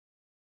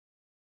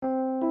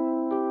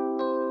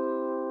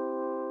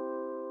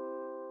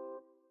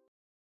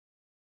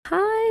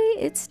Hi,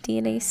 it's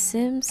DNA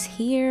Sims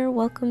here.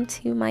 Welcome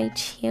to my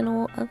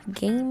channel of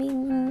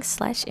gaming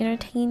slash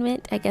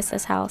entertainment. I guess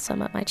that's how I'll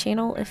sum up my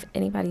channel if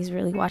anybody's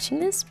really watching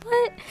this,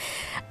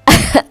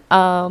 but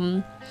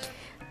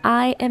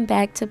I am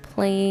back to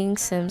playing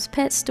Sims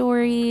Pet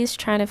Stories,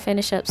 trying to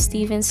finish up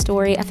Steven's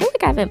story. I feel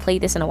like I haven't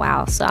played this in a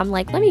while, so I'm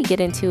like, let me get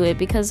into it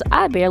because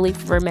I barely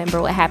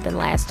remember what happened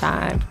last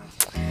time.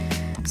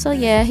 So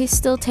yeah, he's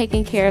still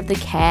taking care of the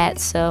cat,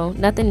 so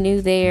nothing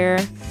new there.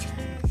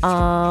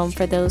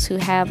 For those who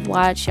have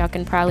watched, y'all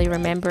can probably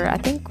remember, I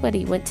think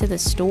he went to the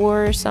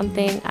store or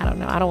something. I don't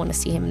know, I don't want to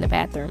see him in the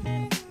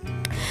bathroom.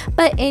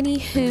 But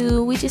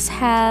anywho, we just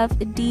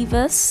have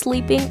Diva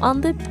sleeping on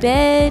the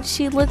bed.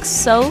 She looks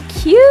so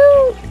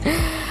cute.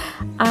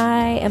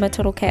 I am a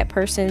total cat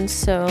person,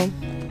 so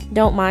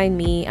don't mind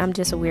me. I'm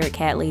just a weird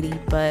cat lady,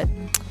 but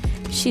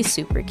she's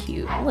super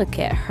cute. Look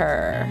at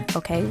her.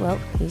 Okay, well,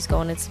 he's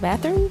going to the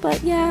bathroom,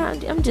 but yeah,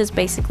 I'm just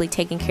basically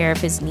taking care of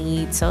his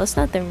needs, so it's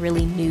nothing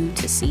really new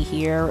to see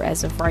here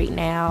as of right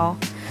now.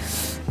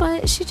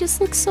 But she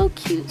just looks so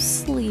cute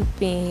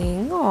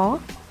sleeping. Aw.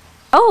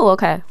 Oh,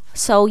 okay.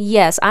 So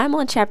yes, I'm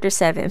on chapter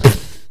 7.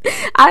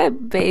 I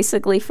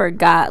basically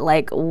forgot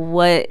like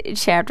what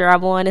chapter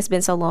I'm on. It's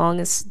been so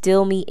long. It's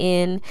still me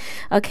in.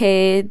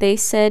 Okay, they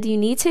said you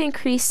need to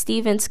increase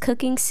Steven's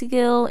cooking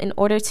skill in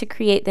order to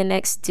create the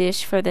next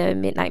dish for the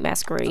Midnight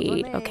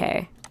Masquerade.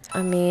 Okay.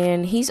 I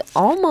mean, his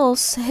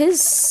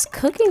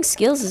cooking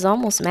skills is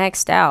almost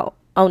maxed out.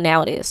 Oh,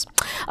 now it is.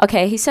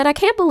 Okay, he said, I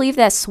can't believe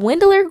that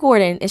swindler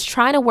Gordon is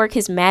trying to work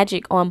his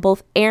magic on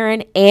both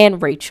Aaron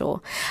and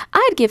Rachel.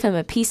 I'd give him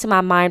a piece of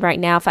my mind right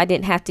now if I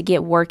didn't have to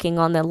get working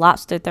on the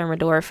lobster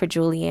thermidor for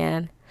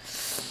Julianne.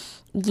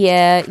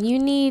 Yeah, you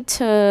need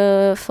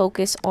to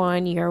focus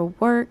on your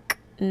work,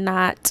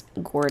 not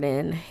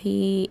Gordon.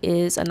 He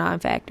is a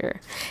non-factor.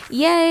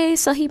 Yay,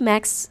 so he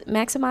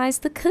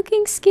maximized the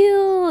cooking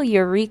skill.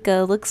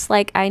 Eureka, looks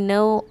like I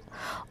know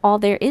all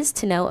there is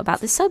to know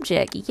about the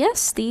subject. Yes,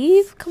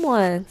 Steve, come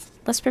on,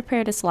 let's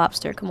prepare this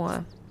lobster. Come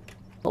on.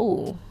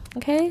 Oh,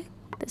 okay,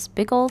 this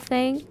big old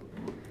thing.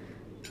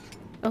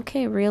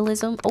 Okay,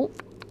 realism.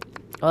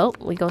 Oh,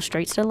 we go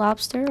straight to the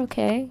lobster.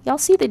 Okay, y'all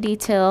see the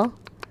detail.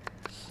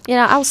 You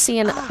know, I was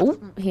seeing, oh,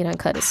 he done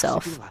cut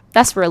himself.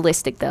 That's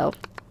realistic though.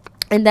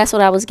 And that's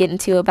what I was getting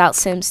to about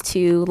Sims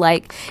 2.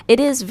 Like, it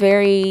is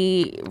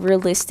very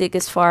realistic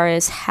as far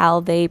as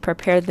how they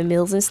prepare the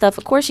meals and stuff.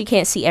 Of course, you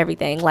can't see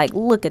everything. Like,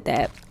 look at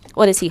that.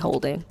 What is he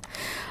holding?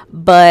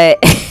 But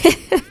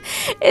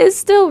it's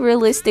still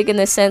realistic in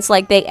the sense,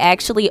 like, they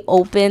actually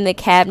open the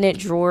cabinet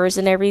drawers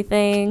and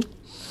everything.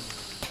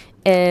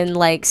 And,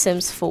 like,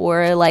 Sims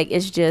 4, like,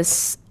 it's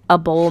just a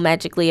bowl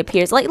magically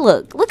appears. Like,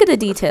 look at the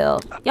detail.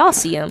 Y'all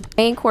see him.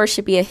 Main course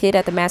should be a hit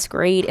at the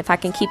masquerade if I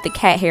can keep the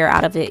cat hair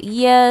out of it.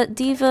 Yeah,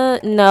 Diva.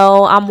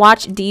 No, I'm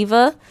watching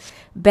Diva.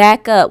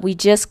 Back up. We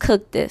just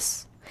cooked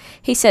this.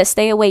 He says,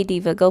 stay away,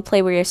 Diva. Go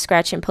play where you're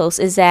scratching posts.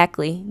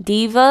 Exactly.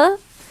 Diva,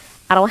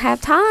 I don't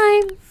have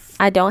time.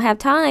 I don't have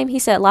time. He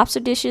said,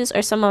 lobster dishes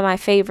are some of my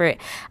favorite.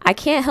 I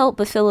can't help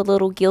but feel a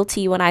little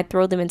guilty when I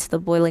throw them into the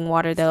boiling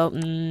water,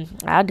 though.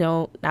 I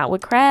don't. Not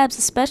with crabs,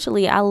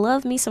 especially. I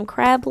love me some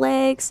crab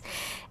legs.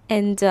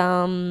 And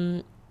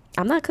I'm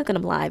not cooking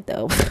them live,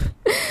 though.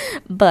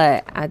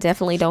 But I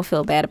definitely don't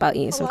feel bad about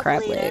eating some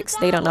crab legs.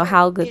 They don't know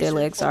how good their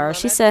legs are.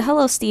 She said,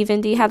 hello,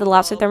 Steven. Do you have the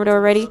lobster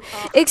thermidor ready?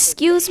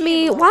 Excuse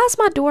me. Why is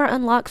my door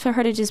unlocked for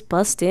her to just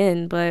bust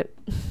in? But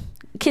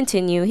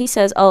continue. He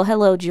says, oh,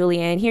 hello,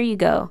 Julianne, here you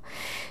go.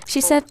 She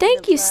said,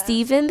 thank you,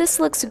 Steven, this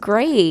looks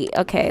great.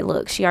 Okay,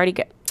 look, she already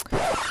got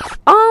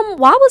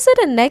why was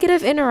it a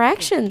negative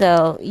interaction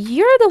though?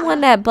 You're the one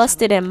that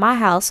busted in my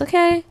house.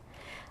 Okay,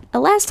 the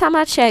last time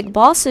I checked,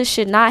 bosses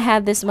should not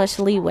have this much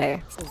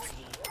leeway.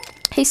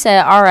 He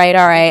said, all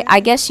right, I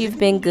guess you've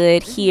been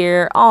good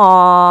here.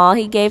 Aw,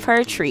 he gave her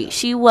a treat.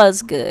 She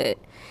was good.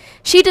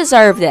 She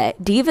deserved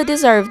that. Diva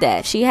deserved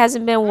that. She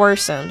hasn't been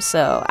worrisome,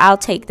 so I'll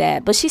take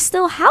that. But she's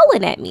still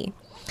howling at me.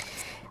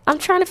 I'm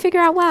trying to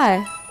figure out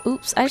why.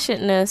 Oops, I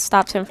shouldn't have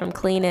stopped him from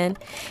cleaning.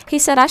 He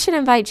said I should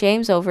invite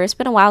James over. It's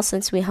been a while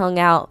since we hung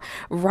out.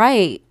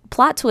 Right.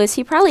 Plot twist.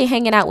 He probably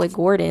hanging out with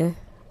Gordon.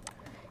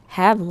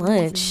 Have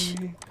lunch.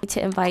 Need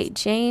to invite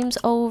James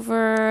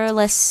over.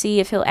 Let's see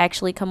if he'll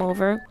actually come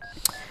over.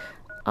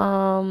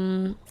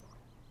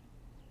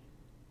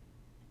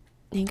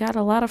 He got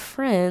a lot of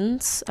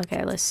friends.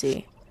 Okay, let's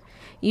see.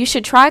 You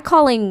should try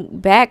calling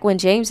back when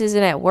James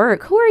isn't at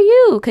work. Who are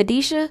you,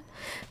 Kadisha?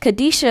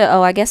 Kadisha,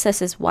 oh, I guess that's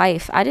his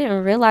wife. I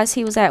didn't realize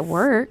he was at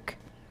work.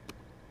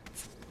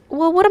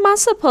 Well, what am I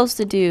supposed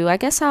to do? I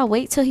guess I'll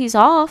wait till he's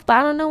off, but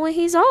I don't know when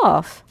he's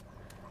off.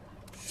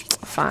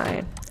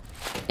 Fine.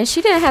 And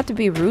she didn't have to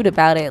be rude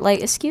about it.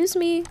 Like, excuse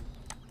me,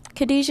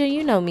 Kadisha,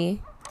 you know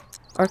me.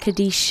 Or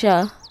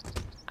Kadisha.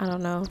 I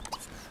don't know.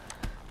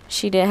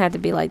 She didn't have to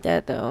be like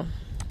that, though.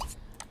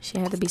 She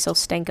had to be so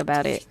stank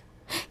about it.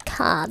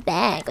 Call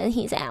back when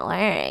he's at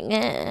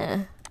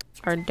work.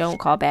 Or don't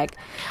call back.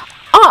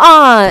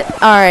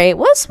 Alright,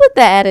 what's with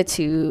the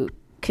attitude,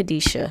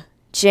 Kadisha?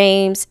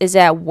 James is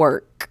at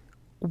work.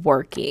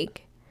 Working.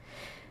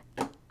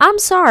 I'm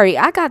sorry,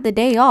 I got the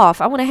day off.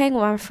 I want to hang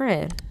with my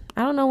friend.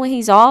 I don't know when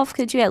he's off.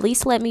 Could you at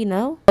least let me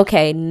know?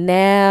 Okay,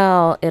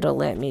 now it'll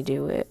let me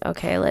do it.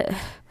 Okay,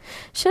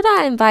 should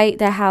I invite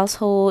the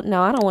household?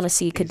 No, I don't want to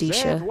see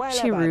Khadisha.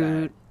 She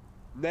rude.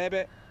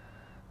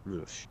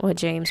 What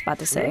James about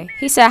to say?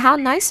 He said, how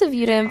nice of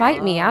you to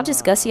invite me. I'll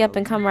just gussy up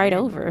and come right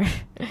over.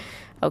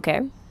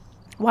 Okay.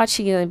 Watch,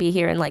 she gonna be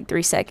here in like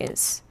 3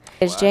 seconds.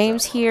 Is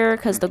James here?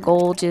 Because the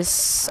goal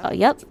just...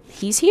 yep,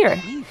 he's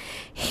here.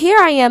 Here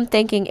I am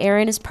thinking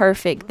Aaron is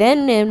perfect.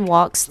 Then in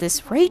walks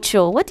this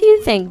Rachel. What do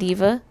you think,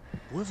 Diva?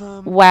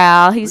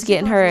 Wow, he's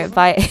getting her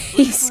advice.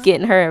 He's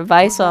getting her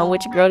advice on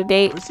which girl to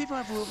date.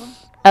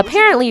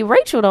 Apparently,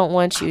 Rachel don't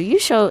want you.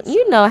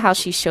 You know how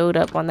she showed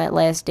up on that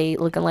last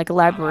date looking like a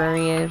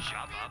librarian.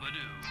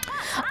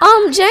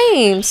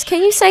 James,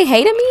 can you say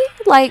hey to me?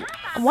 Like,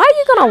 why are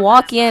you gonna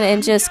walk in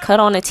and just cut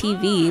on a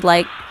TV?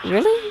 Like,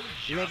 really?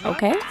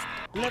 Okay.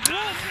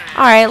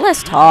 Alright,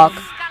 let's talk.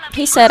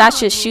 He said I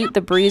should shoot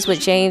the breeze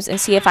with James and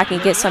see if I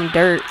can get some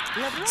dirt.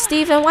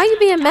 Steven, why you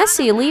being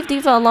messy? Leave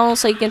Diva alone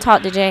so you can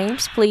talk to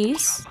James,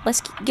 please.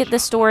 Let's get the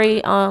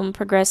story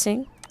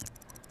progressing.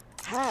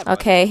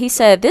 Okay, he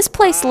said this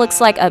place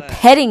looks like a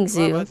petting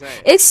zoo.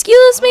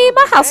 Excuse me,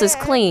 my house is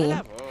clean.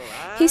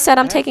 He said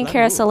I'm taking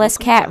care of Celeste's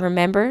cat,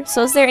 remember?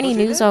 So is there any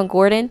news on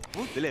Gordon?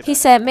 He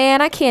said,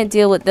 man, I can't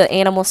deal with the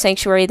animal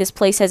sanctuary this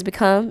place has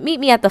become.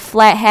 Meet me at the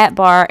Flat Hat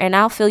Bar and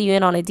I'll fill you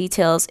in on the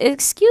details.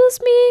 Excuse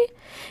me?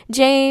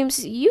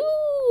 James, you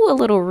a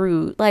little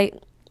rude. Like,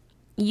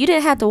 you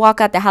didn't have to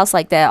walk out the house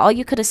like that. All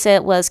you could have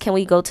said was, can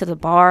we go to the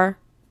bar?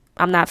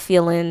 I'm not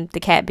feeling the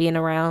cat being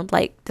around.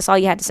 Like, that's all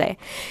you had to say.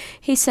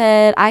 He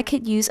said, I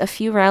could use a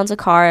few rounds of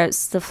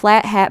cards. The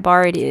Flat Hat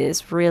Bar it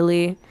is.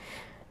 Really?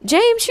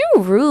 James,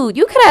 you rude.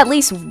 You could at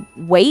least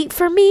wait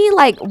for me.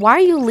 Like, why are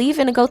you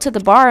leaving to go to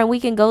the bar and we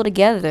can go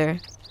together?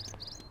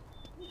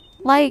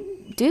 Like,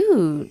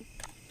 dude.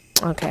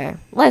 Okay,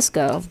 let's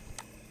go.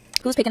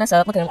 Who's picking us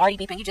up? Look at him already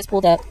beeping. You just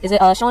pulled up. Is it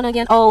Shauna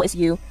again? Oh, it's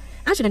you.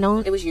 I should have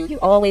known it was you. You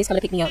always come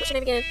to pick me up. What's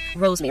your name again?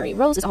 Rosemary.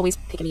 Rose is always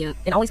picking me up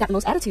and always got the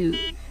most attitude.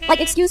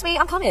 Like, excuse me,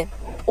 I'm coming.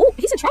 Oh,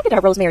 he's attracted to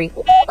her, Rosemary.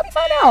 Ooh, let me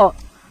find out.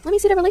 Let me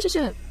see their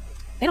relationship.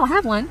 They don't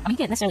have one. I mean, he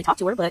can't necessarily talk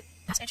to her, but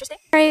that's interesting.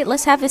 All right,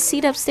 let's have his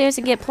seat upstairs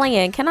and get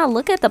playing. Can I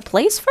look at the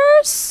place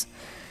first?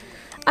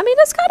 I mean,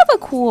 it's kind of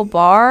a cool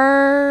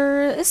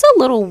bar. It's a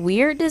little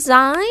weird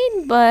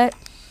design, but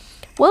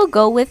we'll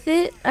go with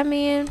it. I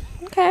mean,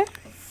 okay.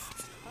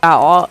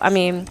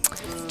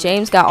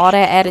 James got all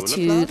that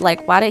attitude.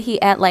 Like, why did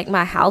he act like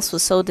my house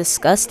was so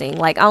disgusting?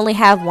 Like, I only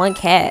have one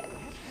cat.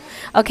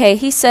 Okay,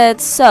 he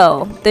said,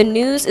 so, the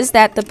news is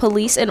that the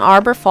police in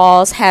Arbor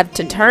Falls have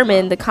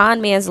determined the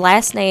con man's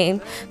last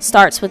name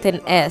starts with an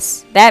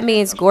S. That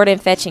means Gordon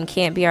Fetching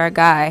can't be our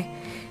guy.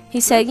 He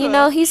said, you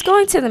know, he's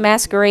going to the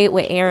masquerade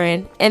with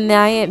Aaron, and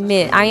I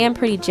admit, I am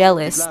pretty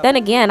jealous. Then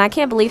again, I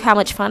can't believe how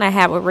much fun I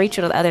had with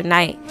Rachel the other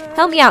night.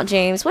 Help me out,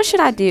 James. What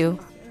should I do?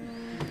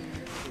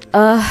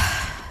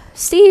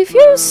 Steve,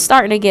 you're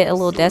starting to get a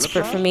little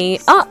desperate for me.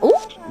 Ooh,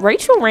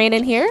 Rachel ran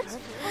in here.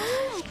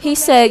 He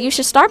said, you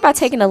should start by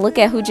taking a look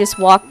at who just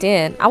walked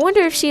in. I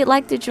wonder if she'd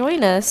like to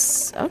join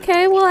us.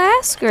 Okay, we'll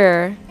ask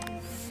her.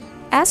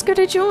 Ask her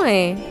to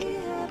join.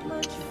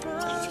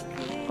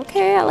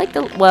 Okay, I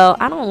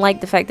don't like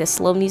the fact that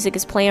slow music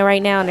is playing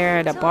right now and they're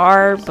at a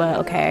bar, but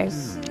okay.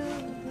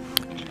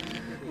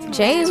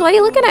 James, why are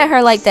you looking at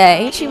her like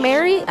that? Ain't you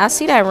married? I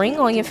see that ring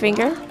on your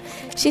finger.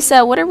 She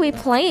said, what are we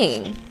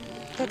playing?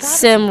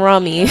 Sim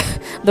Rummy.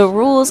 The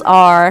rules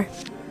are...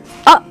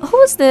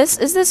 who is this?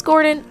 Is this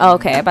Gordon? Oh,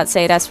 okay, I'm about to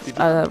say that's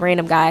a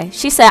random guy.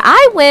 She said,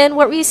 I win.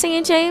 What were you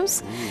saying,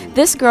 James?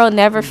 This girl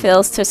never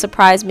fails to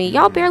surprise me.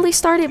 Y'all barely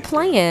started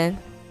playing.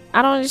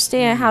 I don't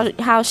understand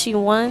how she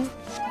won.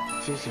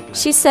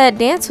 She said,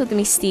 dance with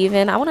me,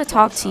 Steven. I want to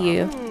talk to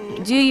you.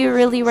 Do you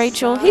really,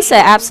 Rachel? He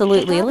said,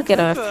 absolutely. Look at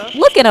her.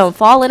 Look at him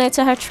falling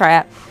into her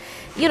trap.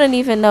 You don't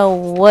even know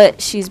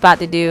what she's about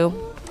to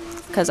do.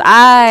 Because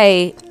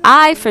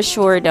I for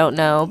sure don't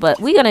know. But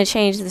we're going to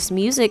change this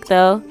music,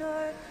 though.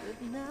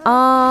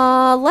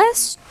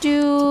 Let's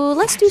do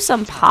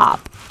some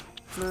pop.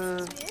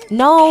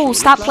 No,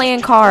 stop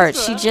playing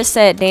cards. She just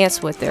said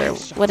dance with her.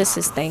 What does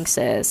this thing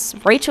says?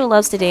 Rachel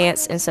loves to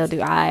dance, and so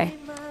do I.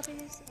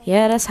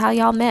 Yeah, that's how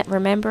y'all met,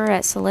 remember,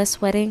 at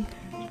Celeste's wedding?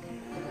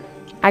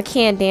 I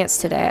can't dance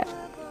to that.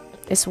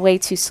 It's way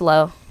too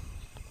slow.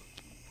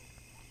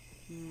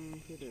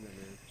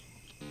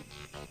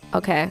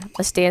 Okay,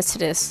 let's dance to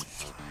this.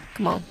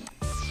 Come on.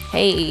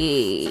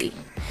 Hey.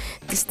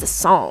 This is the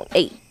song.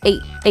 8,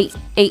 8, 8,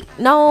 8.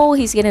 No,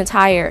 he's getting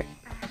tired.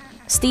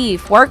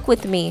 Steve, work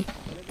with me.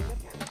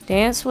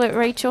 Dance with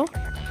Rachel.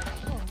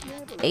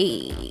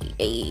 Hey,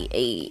 hey,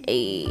 hey,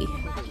 hey.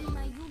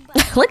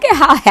 Look at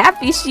how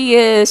happy she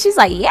is. She's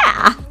like,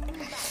 yeah.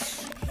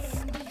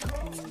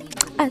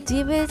 I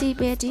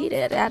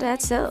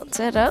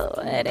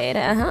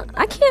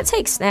can't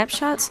take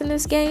snapshots in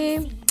this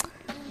game.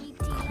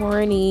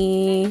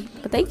 Corny.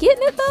 But they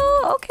getting it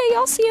though. Okay,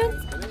 y'all see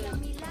him.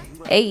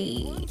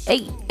 Hey,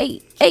 hey,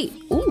 hey, hey.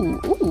 Ooh,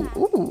 ooh,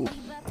 ooh.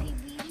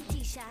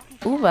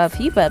 Uba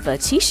Piba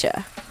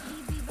Batisha.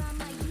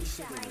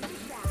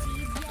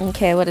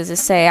 Okay, what does it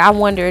say? I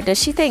wonder,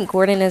 does she think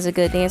Gordon is a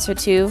good dancer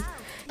too?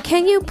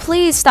 Can you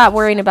please stop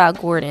worrying about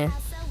Gordon?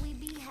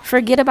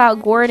 Forget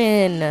about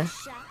Gordon.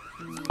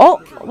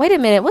 Oh, wait a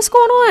minute. What's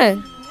going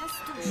on?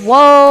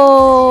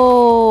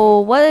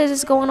 Whoa. What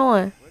is going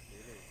on?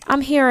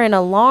 I'm hearing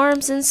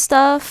alarms and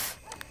stuff.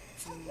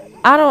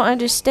 I don't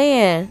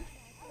understand.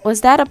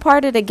 Was that a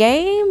part of the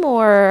game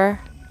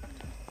or...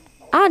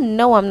 I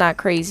know I'm not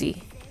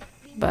crazy.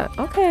 But,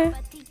 okay.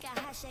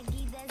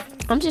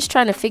 I'm just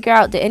trying to figure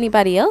out, did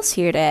anybody else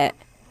hear that?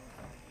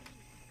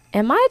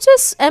 Am I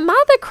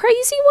the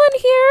crazy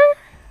one here?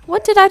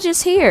 What did I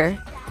just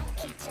hear?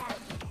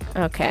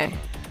 Okay.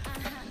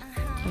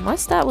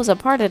 Unless that was a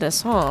part of the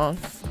song.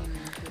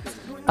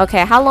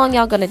 Okay, how long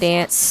y'all gonna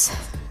dance?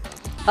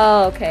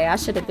 Oh, okay, I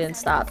should have been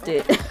stopped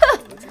it.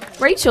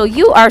 Rachel,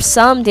 you are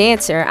some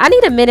dancer. I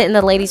need a minute in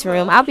the ladies'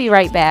 room. I'll be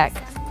right back.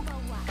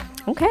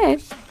 Okay.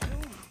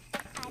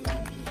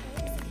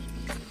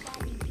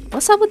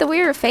 What's up with the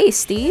weird face,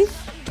 Steve?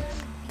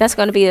 That's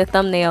gonna be the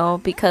thumbnail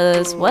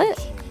because what?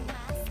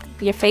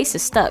 Your face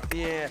is stuck.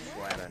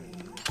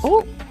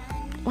 Oh,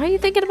 why are you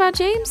thinking about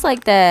James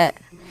like that?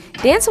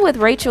 Dancing with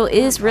Rachel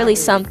is really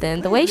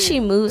something. The way she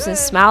moves and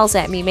smiles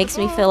at me makes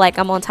me feel like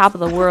I'm on top of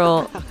the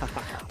world.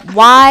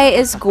 Why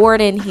is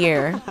Gordon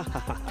here?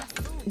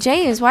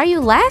 James, why are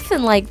you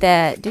laughing like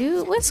that?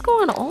 Dude, what's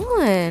going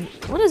on?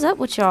 What is up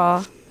with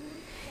y'all?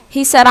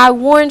 He said, I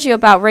warned you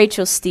about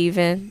Rachel,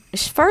 Steven.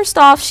 First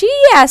off, she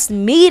asked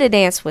me to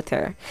dance with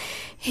her.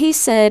 He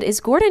said, is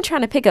Gordon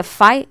trying to pick a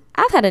fight?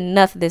 I've had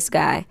enough of this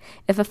guy.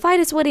 If a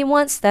fight is what he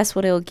wants, that's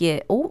what he'll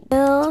get. Oh,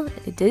 well,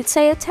 it did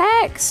say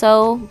attack,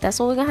 so that's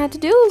what we're going to have to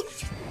do.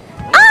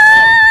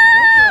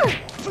 Ah!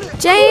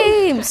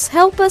 James,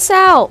 help us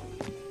out.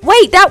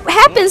 Wait, that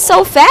happened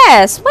so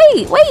fast.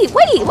 Wait, what?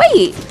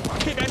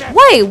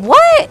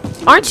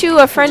 Aren't you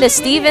a friend of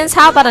Steven's?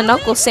 How about a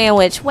knuckle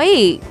sandwich?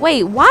 Wait,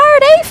 why are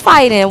they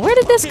fighting? Where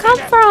did this come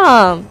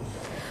from?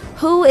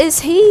 Who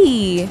is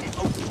he?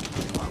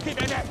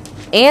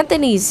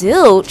 Anthony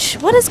Zilch?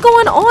 What is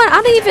going on?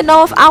 I don't even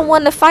know if I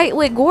won the fight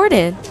with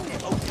Gordon.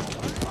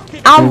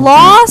 I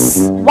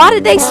lost? Why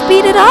did they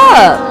speed it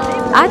up?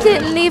 I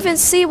didn't even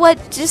see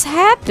what just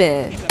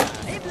happened.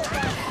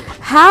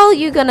 How are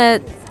you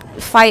gonna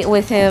fight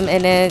with him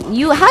and then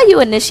how you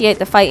initiate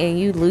the fight and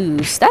you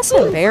lose? That's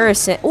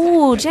embarrassing.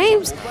 Ooh,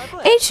 James,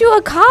 ain't you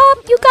a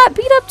cop? You got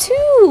beat up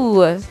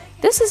too.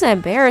 This is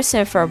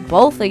embarrassing for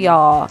both of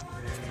y'all.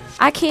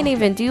 I can't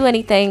even do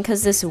anything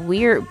because this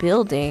weird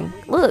building.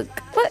 Look,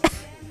 what?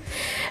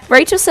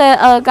 Rachel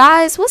said,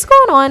 guys, what's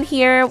going on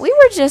here? We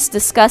were just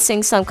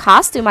discussing some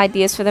costume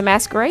ideas for the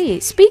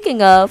masquerade.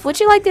 Speaking of,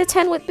 would you like to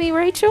attend with me,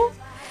 Rachel?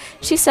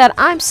 She said,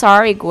 I'm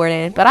sorry,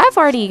 Gordon, but I've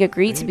already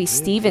agreed to be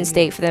Steven's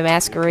date for the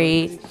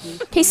masquerade.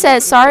 He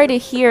said, sorry to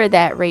hear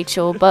that,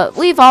 Rachel, but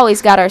we've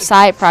always got our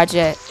side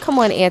project. Come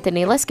on,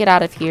 Anthony, let's get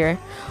out of here.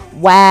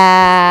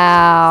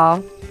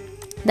 Wow.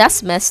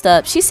 That's messed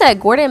up. She said,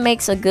 Gordon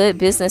makes a good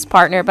business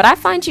partner, but I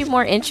find you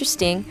more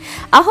interesting.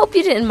 I hope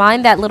you didn't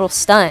mind that little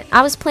stunt.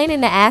 I was planning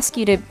to ask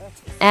me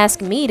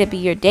to be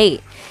your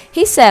date.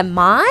 He said,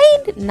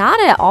 mind? Not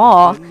at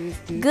all.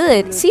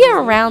 Good. See you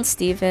around,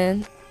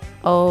 Steven.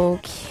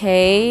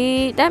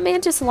 Okay, that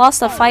man just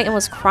lost a fight and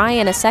was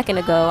crying a second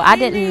ago. I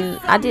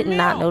did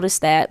not notice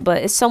that,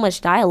 but it's so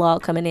much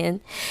dialogue coming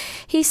in.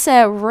 He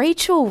said,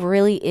 Rachel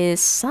really is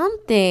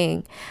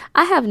something.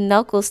 I have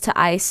knuckles to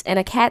ice and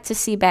a cat to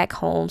see back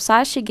home, so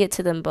I should get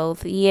to them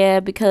both. Yeah,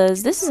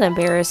 because this is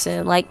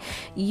embarrassing. Like,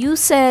 you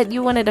said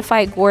you wanted to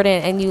fight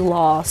Gordon and you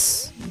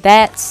lost.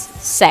 That's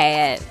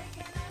sad.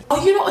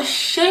 Are you not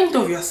ashamed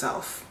of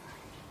yourself?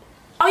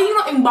 Are you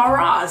not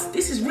embarrassed?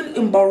 This is really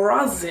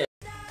embarrassing.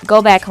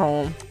 Go back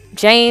home.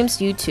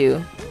 James, you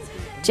too.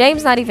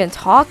 James not even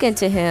talking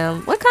to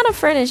him. What kind of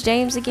friend is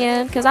James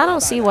again? Because I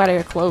don't see why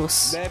they're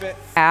close.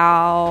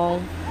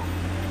 Ow.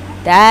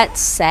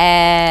 That's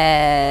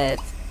sad.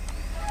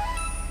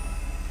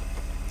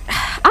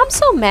 I'm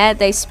so mad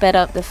they sped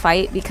up the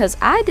fight because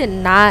I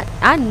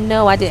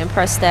know I didn't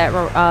press that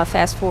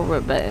fast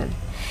forward button.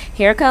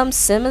 Here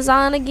comes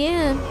Amazon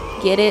again.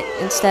 Get it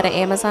instead of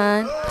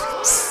Amazon?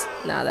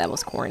 Nah, that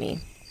was corny.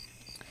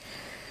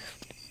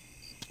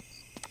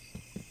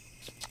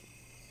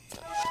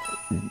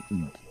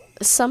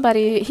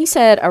 Somebody, he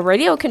said, a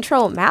radio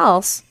controlled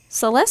mouse.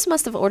 Celeste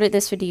must have ordered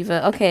this for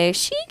Diva. Okay,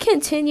 she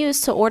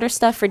continues to order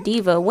stuff for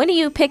Diva. When are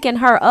you picking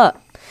her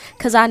up?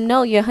 Because I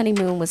know your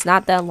honeymoon was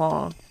not that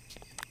long.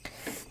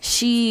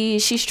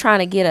 She's trying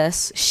to get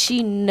us.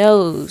 She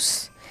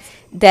knows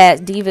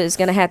that Diva is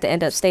gonna have to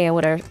end up staying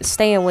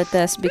with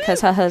us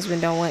because her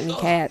husband don't want any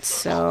cats.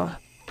 So,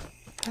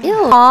 ew,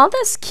 aw,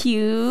 that's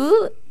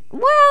cute.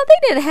 Wow,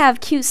 they didn't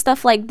have cute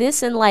stuff like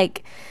this in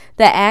like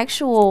the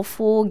actual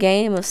full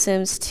game of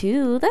Sims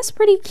 2. That's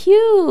pretty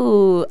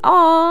cute.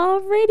 Aw,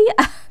 radio.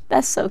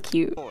 That's so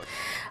cute.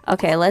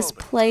 Okay, let's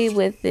play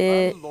with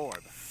it.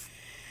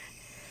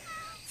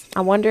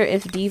 I wonder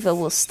if Diva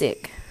will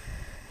stick.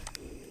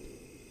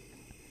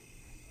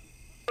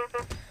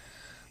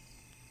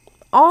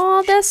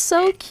 Oh, that's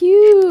so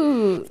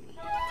cute.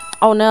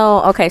 Oh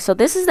no. Okay, so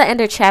this is the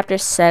end of chapter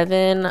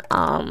 7.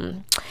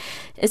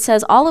 It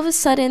says, all of a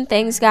sudden,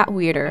 things got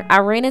weirder. I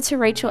ran into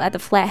Rachel at the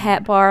Flat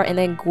Hat Bar, and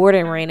then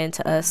Gordon ran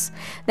into us.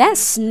 That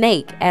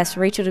snake asked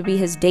Rachel to be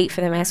his date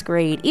for the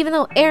masquerade, even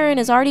though Aaron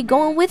is already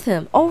going with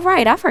him. Oh,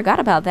 right, I forgot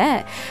about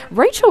that.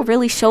 Rachel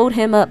really showed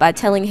him up by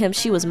telling him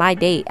she was my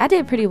date. I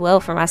did pretty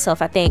well for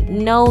myself, I think.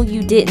 No,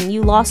 you didn't.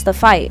 You lost the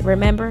fight,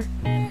 remember?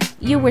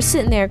 You were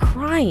sitting there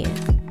crying.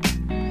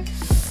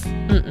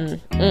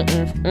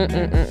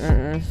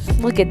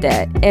 Look at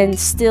that. And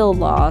still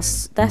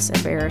lost. That's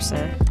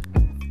embarrassing.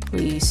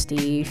 Please,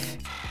 Steve.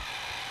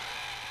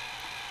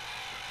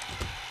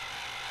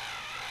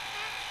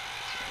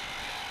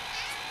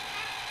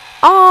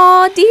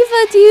 Aw,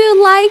 Diva, do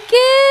you like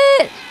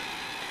it?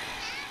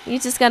 You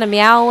just gonna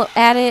meow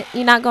at it?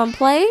 You're not gonna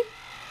play?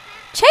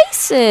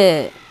 Chase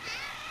it.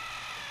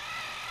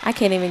 I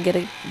can't even get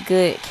a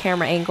good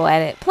camera angle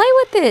at it. Play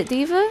with it,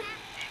 Diva.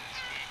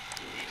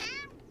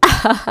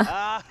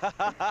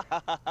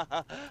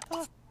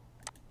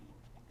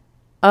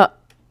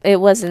 It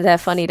wasn't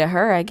that funny to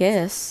her, I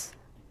guess.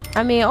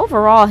 I mean,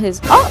 overall,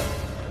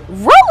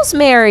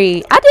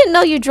 Rosemary! I didn't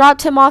know you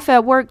dropped him off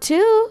at work,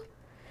 too.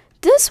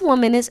 This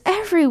woman is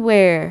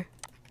everywhere.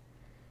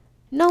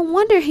 No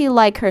wonder he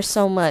liked her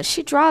so much.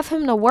 She drove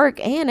him to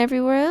work and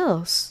everywhere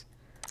else.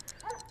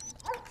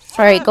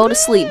 Alright, go to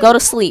sleep. Go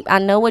to sleep. I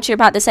know what you're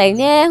about to say.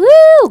 Yeah,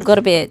 woo! Go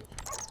to bed.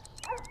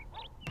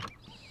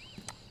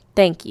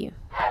 Thank you.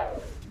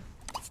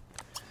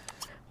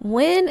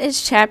 When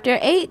is chapter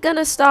 8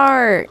 gonna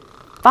start?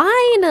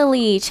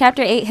 Finally,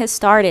 chapter 8 has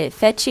started.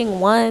 Fetching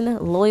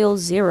 1, loyal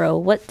 0.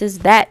 What does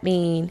that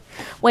mean?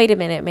 Wait a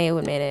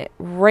minute.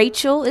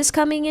 Rachel is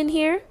coming in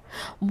here?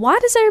 Why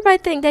does everybody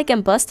think they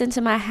can bust into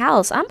my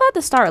house? I'm about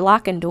to start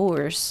locking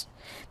doors.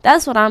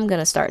 That's what I'm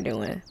gonna start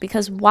doing.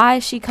 Because why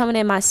is she coming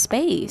in my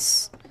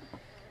space?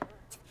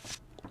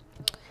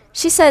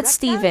 She said,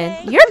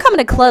 Steven, you're coming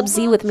to Club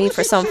Z with me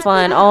for some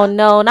fun. Oh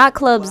no, not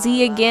Club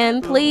Z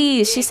again,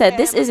 please. She said,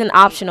 this isn't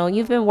optional.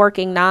 You've been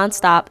working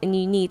nonstop and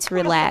you need to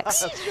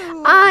relax.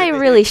 I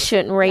really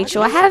shouldn't,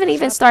 Rachel. I haven't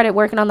even started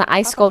working on the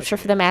ice sculpture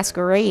for the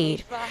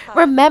masquerade.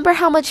 Remember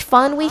how much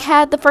fun we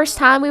had the first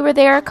time we were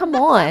there? Come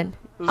on.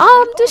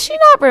 Does she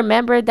not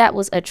remember that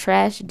was a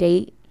trash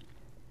date?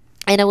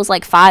 And it was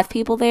like 5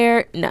 people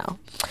there? No.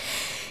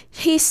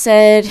 He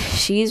said,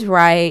 she's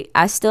right.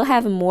 I still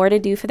have more to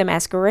do for the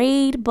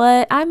masquerade,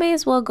 but I may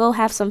as well go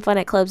have some fun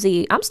at Club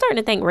Z. I'm starting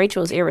to think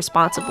Rachel is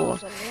irresponsible.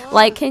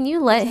 Like, can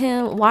you let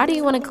him? Why do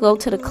you want to go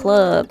to the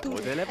club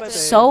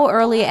so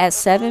early at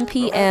 7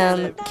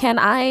 p.m.? Can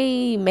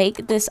I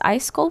make this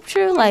ice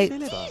sculpture? Like,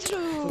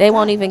 they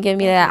won't even give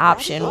me that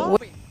option.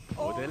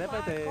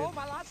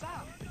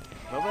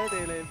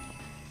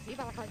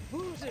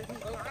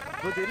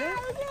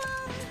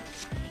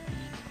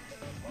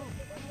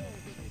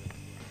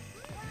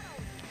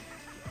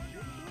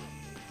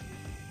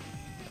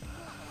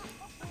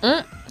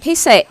 He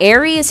said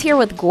Ari is here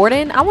with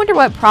Gordon. I wonder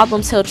what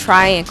problems he'll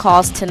try and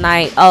cause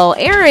tonight. Oh,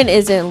 Aaron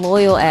isn't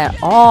loyal at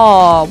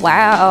all.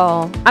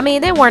 Wow. I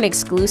mean, they weren't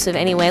exclusive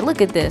anyway. Look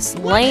at this.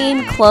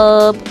 Lame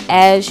club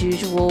as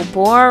usual.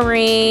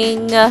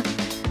 Boring.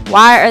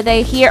 Why are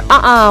they here?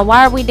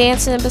 Why are we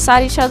dancing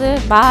beside each other?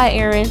 Bye,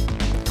 Aaron.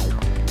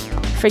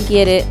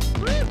 Forget it.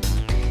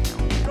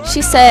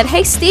 She said,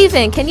 hey,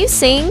 Steven, can you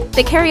sing?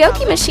 The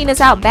karaoke machine is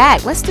out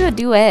back. Let's do a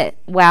duet.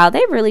 Wow,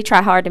 they really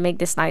try hard to make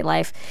this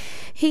nightlife.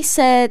 He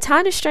said,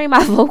 time to strain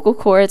my vocal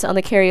cords on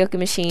the karaoke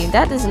machine.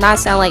 That does not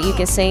sound like you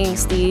can sing,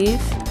 Steve.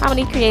 How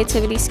many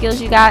creativity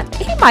skills you got?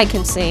 He might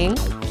can sing.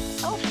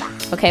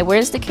 Okay,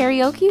 where's the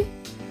karaoke?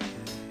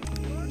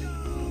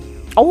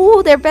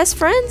 Oh, they're best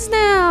friends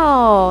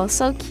now.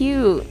 So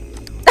cute.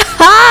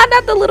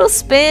 Not the little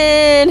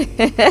spin.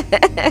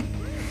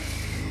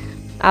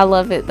 I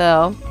love it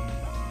though.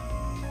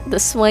 The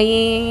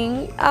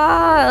swaying.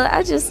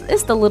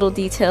 It's the little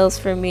details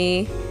for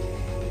me.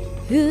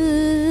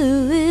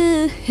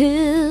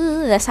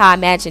 That's how I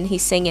imagine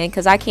he's singing,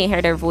 because I can't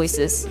hear their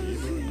voices.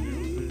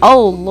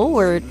 Oh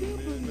Lord,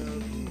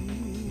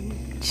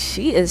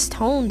 she is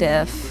tone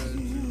deaf.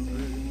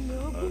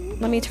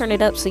 Let me turn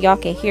it up so y'all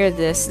can hear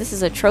this. This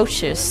is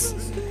atrocious.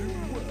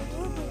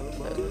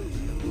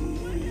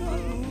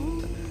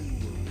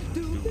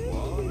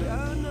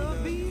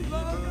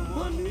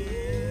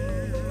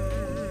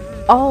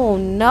 Oh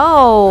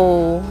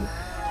no.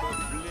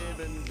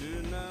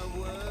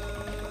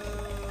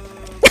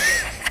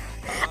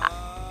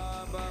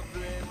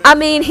 I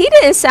mean, he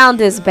didn't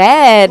sound as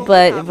bad,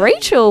 but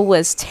Rachel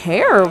was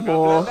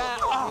terrible.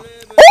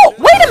 Oh,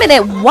 wait a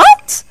minute.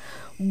 What?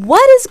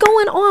 What is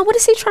going on? What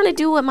is he trying to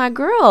do with my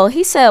girl?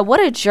 He said,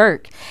 what a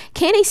jerk.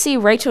 Can't he see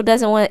Rachel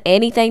doesn't want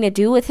anything to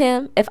do with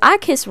him? If I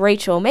kiss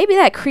Rachel, maybe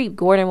that creep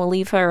Gordon will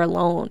leave her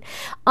alone.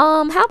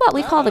 How about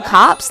we call the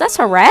cops? That's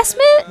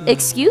harassment?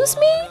 Excuse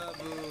me?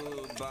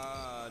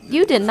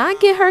 You did not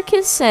get her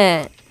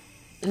consent.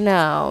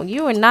 No,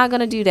 you are not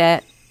going to do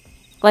that.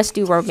 Let's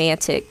do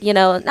romantic, you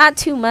know, not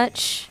too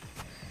much.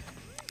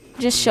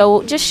 Just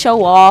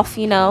show off,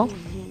 you know.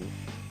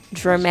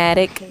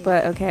 dramatic,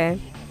 but okay.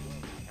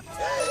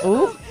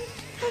 Ooh.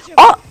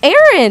 Oh,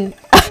 Aaron.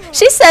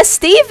 She says,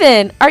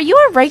 Steven, are you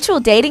and Rachel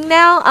dating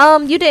now?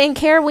 You didn't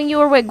care when you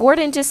were with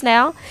Gordon just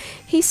now.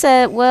 He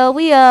said, well,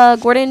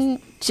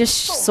 Gordon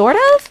just sort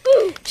of.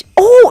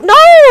 Oh,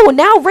 no.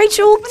 Now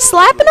Rachel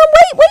slapping him.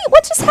 Wait,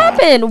 what just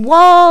happened?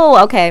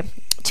 Whoa. Okay.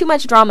 Too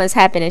much drama is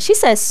happening. She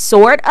says,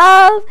 sort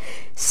of.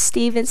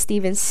 Steven.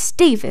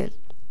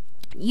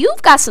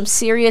 You've got some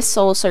serious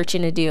soul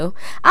searching to do.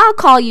 I'll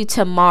call you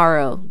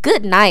tomorrow.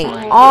 Good night.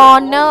 Oh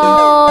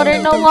no,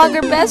 they're no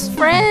longer best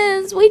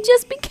friends. We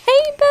just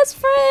became best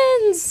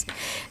friends.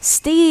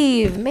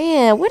 Steve,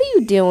 man, what are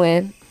you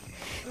doing?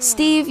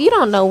 Steve, you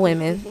don't know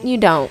women. You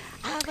don't.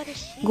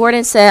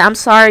 Gordon said, I'm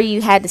sorry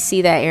you had to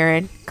see that,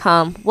 Aaron.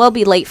 Come, we'll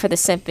be late for the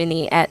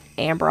symphony at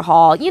Amber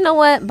Hall. You know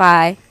what?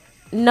 Bye.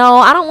 No,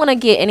 I don't want to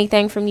get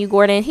anything from you,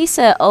 Gordon. He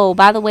said, oh,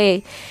 by the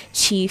way,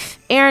 Chief,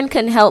 Aaron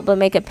couldn't help but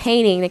make a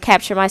painting to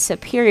capture my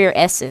superior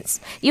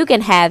essence. You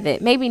can have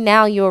it. Maybe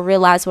now you'll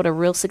realize what a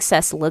real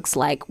success looks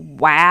like.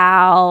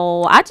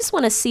 Wow. I just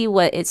want to see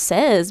what it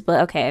says, but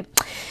okay.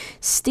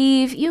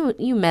 Steve,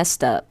 you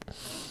messed up.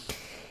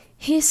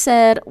 He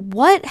said,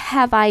 what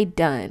have I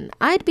done?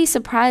 I'd be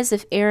surprised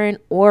if Aaron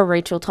or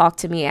Rachel talk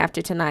to me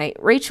after tonight.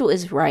 Rachel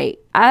is right.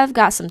 I've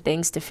got some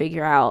things to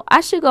figure out.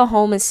 I should go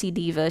home and see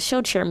Diva.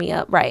 She'll cheer me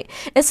up, right?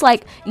 It's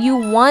like you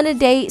want to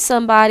date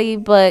somebody,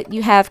 but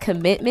you have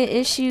commitment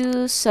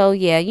issues. So,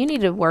 yeah, you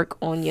need to work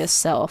on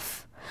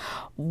yourself.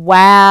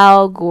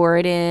 Wow,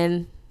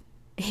 Gordon.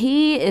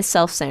 He is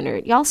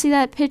self-centered. Y'all see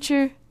that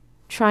picture?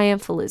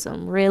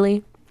 Triumphalism,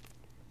 really?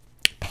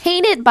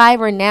 Painted by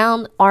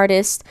renowned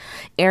artist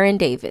Aaron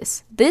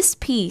Davis, this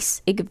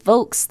piece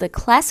evokes the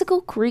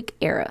classical Greek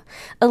era,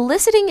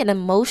 eliciting an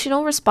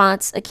emotional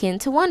response akin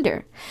to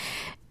wonder.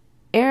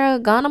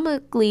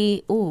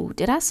 Ergonomically, ooh,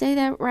 did I say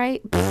that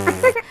right?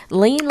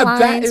 Lean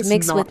lines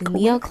mixed with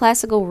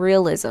neoclassical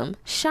realism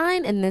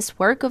shine in this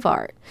work of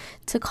art.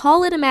 To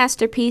call it a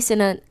masterpiece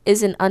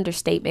is an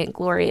understatement,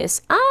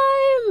 glorious.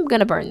 I'm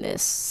gonna burn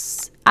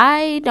this.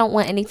 I don't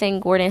want anything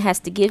Gordon has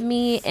to give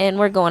me, and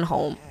we're going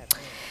home.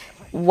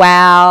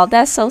 Wow,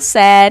 that's so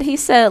sad. He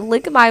said,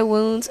 lick my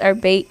wounds or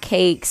bake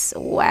cakes.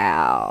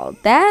 Wow,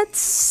 that's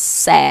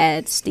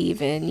sad,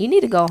 Steven. You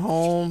need to go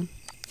home.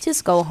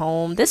 Just go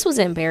home. This was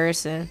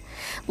embarrassing.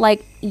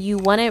 Like, you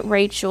wanted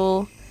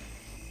Rachel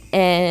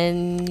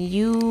and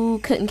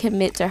you couldn't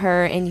commit to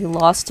her and you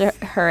lost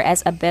her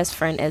as a best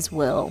friend as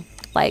well.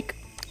 Like,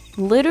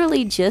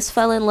 literally just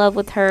fell in love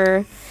with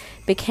her,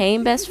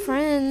 became best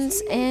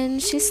friends,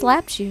 and she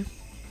slapped you.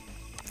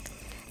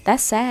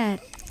 That's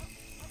sad.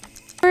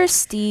 Poor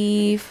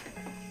Steve.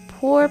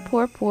 Poor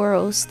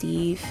old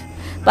Steve.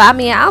 But I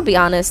mean, I'll be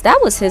honest, that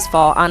was his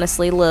fault,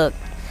 honestly. Look,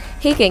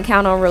 he can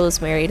count on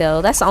Rosemary,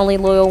 though. That's the only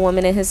loyal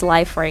woman in his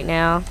life right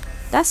now.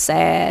 That's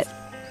sad.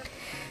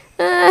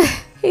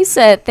 He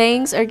said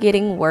things are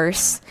getting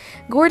worse.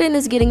 Gordon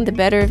is getting the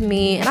better of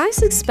me, and I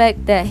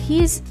suspect that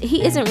he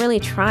isn't really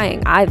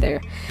trying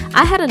either.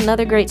 I had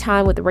another great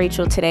time with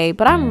Rachel today,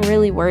 but I'm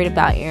really worried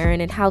about Aaron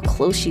and how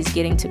close she's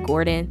getting to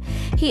Gordon.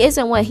 He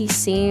isn't what he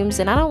seems,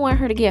 and I don't want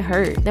her to get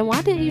hurt. Then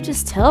why didn't you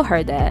just tell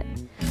her that?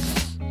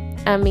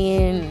 I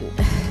mean,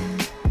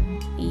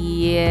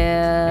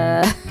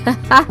 yeah.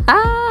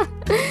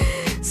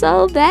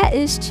 So that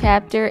is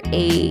chapter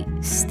 8.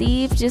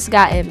 Steve just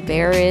got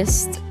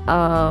embarrassed.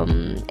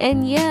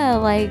 And yeah,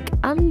 like,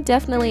 I'm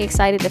definitely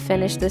excited to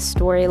finish this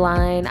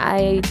storyline.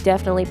 I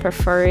definitely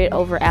prefer it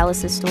over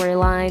Alice's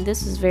storyline.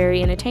 This is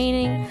very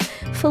entertaining,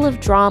 full of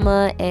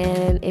drama,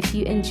 and if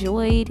you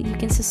enjoyed, you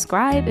can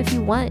subscribe if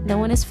you want. No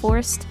one is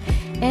forced.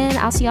 And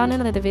I'll see y'all in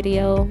another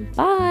video.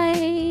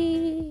 Bye.